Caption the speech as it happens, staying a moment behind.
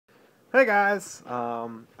Hey guys,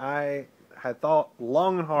 I had thought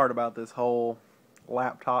long and hard about this whole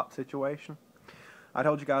laptop situation. I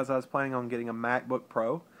told you guys I was planning on getting a MacBook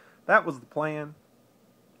Pro. That was the plan,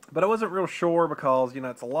 but I wasn't real sure because,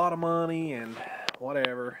 it's a lot of money and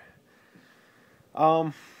whatever.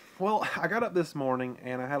 Well, I got up this morning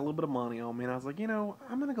and I had a little bit of money on me and I was like, I'm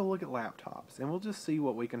going to go look at laptops and we'll just see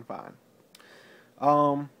what we can find.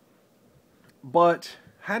 But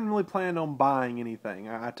hadn't really planned on buying anything.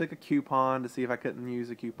 I took a coupon to see if I couldn't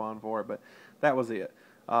use a coupon for it, but that was it.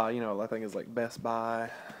 I think it's like Best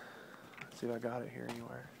Buy. Let's see if I got it here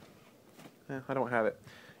anywhere. I don't have it.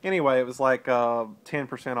 Anyway, it was like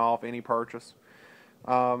 10% off any purchase.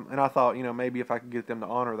 And I thought, maybe if I could get them to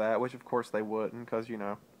honor that, which of course they wouldn't, because,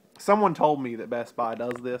 someone told me that Best Buy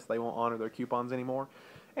does this. They won't honor their coupons anymore,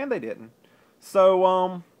 and they didn't.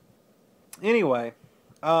 So, anyway,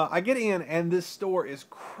 I get in, and this store is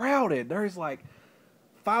crowded. There's like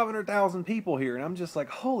 500,000 people here, and I'm just like,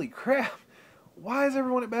 holy crap, why is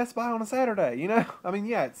everyone at Best Buy on a Saturday, I mean,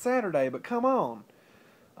 yeah, it's Saturday, but come on.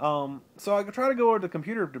 So I try to go over to the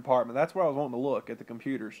computer department. That's where I was wanting to look, at the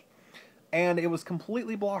computers. And it was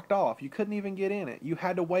completely blocked off. You couldn't even get in it. You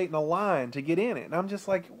had to wait in a line to get in it. And I'm just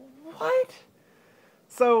like, what?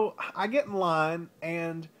 So I get in line,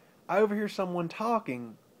 and I overhear someone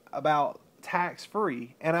talking about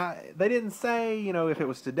tax-free, and they didn't say, if it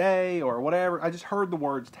was today or whatever. I just heard the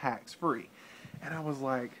words tax-free, and I was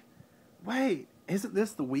like, wait, isn't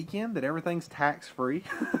this the weekend that everything's tax-free?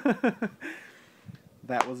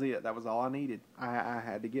 That was it. That was all I needed. I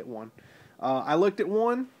had to get one. I looked at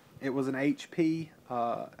one. It was an HP.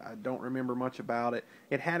 I don't remember much about it.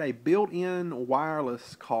 It had a built-in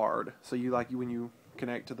wireless card, so when you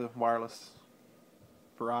connect to the wireless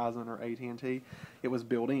Verizon or AT&T, it was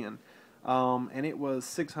built in. And it was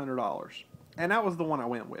 $600. And that was the one I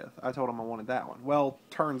went with. I told them I wanted that one. Well,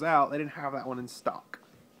 turns out they didn't have that one in stock.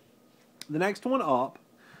 The next one up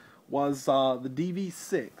was the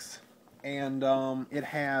Dv6. And it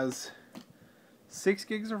has 6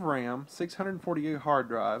 gigs of RAM, 640 gig hard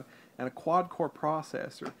drive, and a quad-core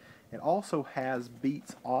processor. It also has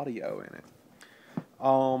Beats audio in it.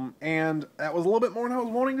 And that was a little bit more than I was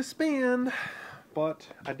wanting to spend, but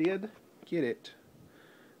I did get it.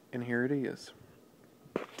 And here it is.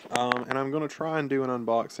 And I'm going to try and do an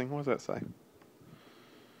unboxing. What does that say?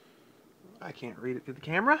 I can't read it through the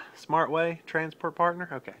camera. Smartway Transport Partner.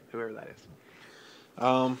 Okay, whoever that is.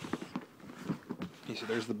 You see,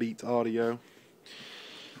 there's the Beats audio.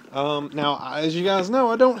 Now, as you guys know,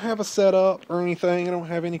 I don't have a setup or anything. I don't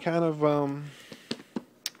have any kind of, I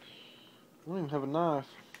don't even have a knife.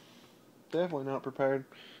 Definitely not prepared.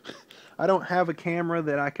 I don't have a camera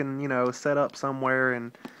that I can, set up somewhere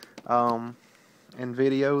and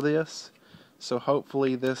video this. So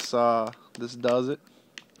hopefully this does it.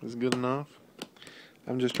 It's good enough.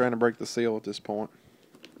 I'm just trying to break the seal at this point.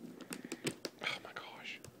 Oh my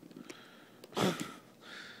gosh.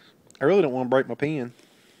 I really don't want to break my pen.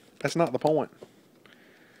 That's not the point.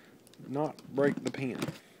 Not break the pen.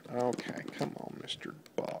 Okay, come on, Mr.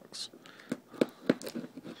 Box.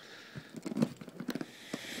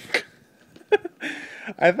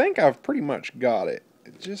 I think I've pretty much got it.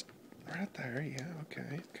 It's just right there. Yeah,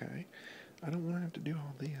 okay. I don't want to have to do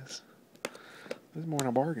all this. This is more than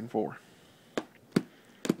I bargained for.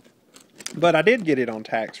 But I did get it on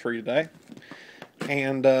tax-free today.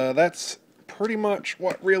 And that's pretty much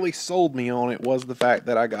what really sold me on it, was the fact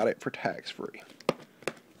that I got it for tax-free.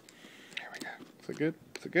 There we go. Is it good?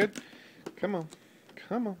 Is it good? Come on.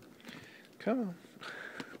 Come on. Come on.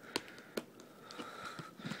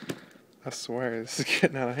 I swear, this is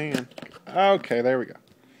getting out of hand. Okay, there we go.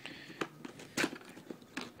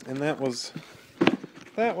 And that was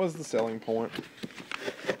the selling point.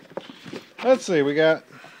 Let's see, we got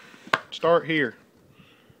start here.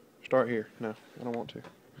 Start here. No, I don't want to.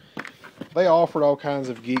 They offered all kinds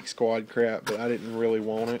of Geek Squad crap, but I didn't really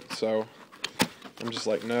want it, so I'm just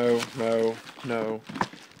like, no.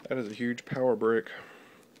 That is a huge power brick.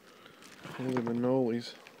 Holy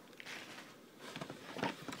manolies.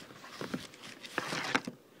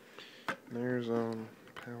 There's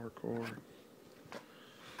power cord.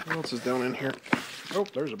 What else is down in here? Oh,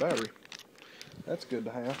 there's a battery. That's good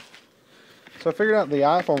to have. So I figured out the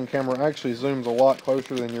iPhone camera actually zooms a lot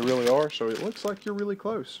closer than you really are, so it looks like you're really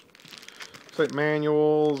close. It's like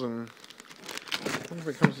manuals and I wonder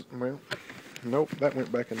if it comes, well, nope, that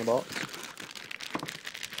went back in the box.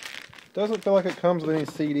 Doesn't feel like it comes with any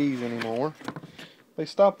CDs anymore. They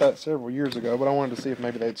stopped that several years ago, but I wanted to see if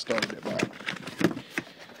maybe they'd started it back.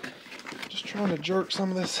 Just trying to jerk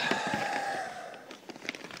some of this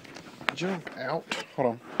junk out. Hold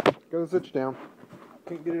on. Go sit you down.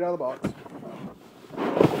 Can't get it out of the box.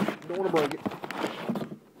 Don't want to break it.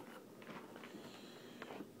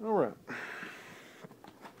 Alright.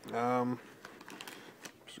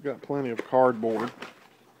 Just got plenty of cardboard.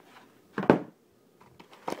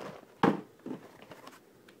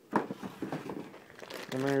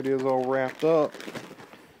 And there it is, all wrapped up.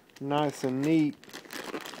 Nice and neat.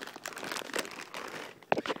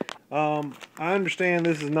 I understand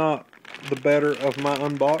this is not the better of my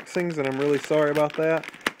unboxings, and I'm really sorry about that.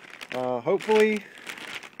 Hopefully,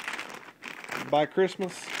 by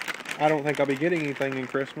Christmas, I don't think I'll be getting anything in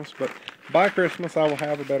Christmas, but by Christmas I will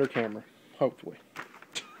have a better camera. Hopefully.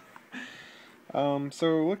 So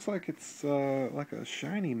it looks like it's like a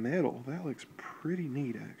shiny metal. That looks pretty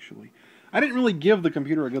neat, actually. I didn't really give the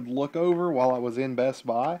computer a good look over while I was in Best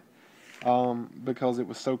Buy, because it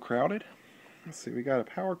was so crowded. Let's see, we got a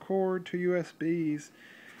power cord, 2 USBs.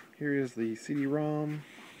 Here is the CD-ROM.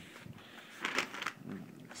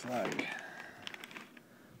 Looks like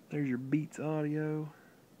there's your Beats audio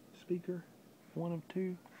speaker, 1 of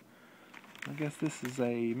 2. I guess this is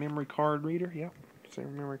a memory card reader. Yep,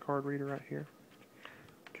 same memory card reader right here.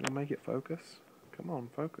 Can I make it focus? Come on,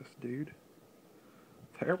 focus, dude.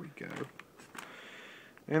 There we go.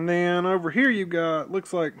 And then over here you got,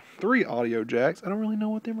 looks like 3 audio jacks. I don't really know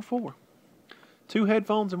what they were for. 2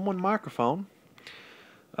 headphones and 1 microphone.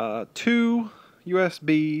 2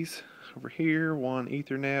 USBs over here, 1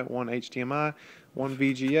 Ethernet, 1 HDMI, 1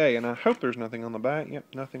 VGA, and I hope there's nothing on the back. Yep,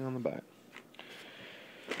 nothing on the back.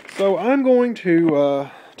 So I'm going to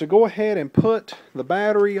go ahead and put the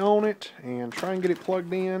battery on it and try and get it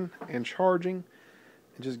plugged in and charging,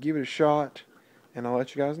 and just give it a shot, and I'll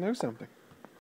let you guys know something.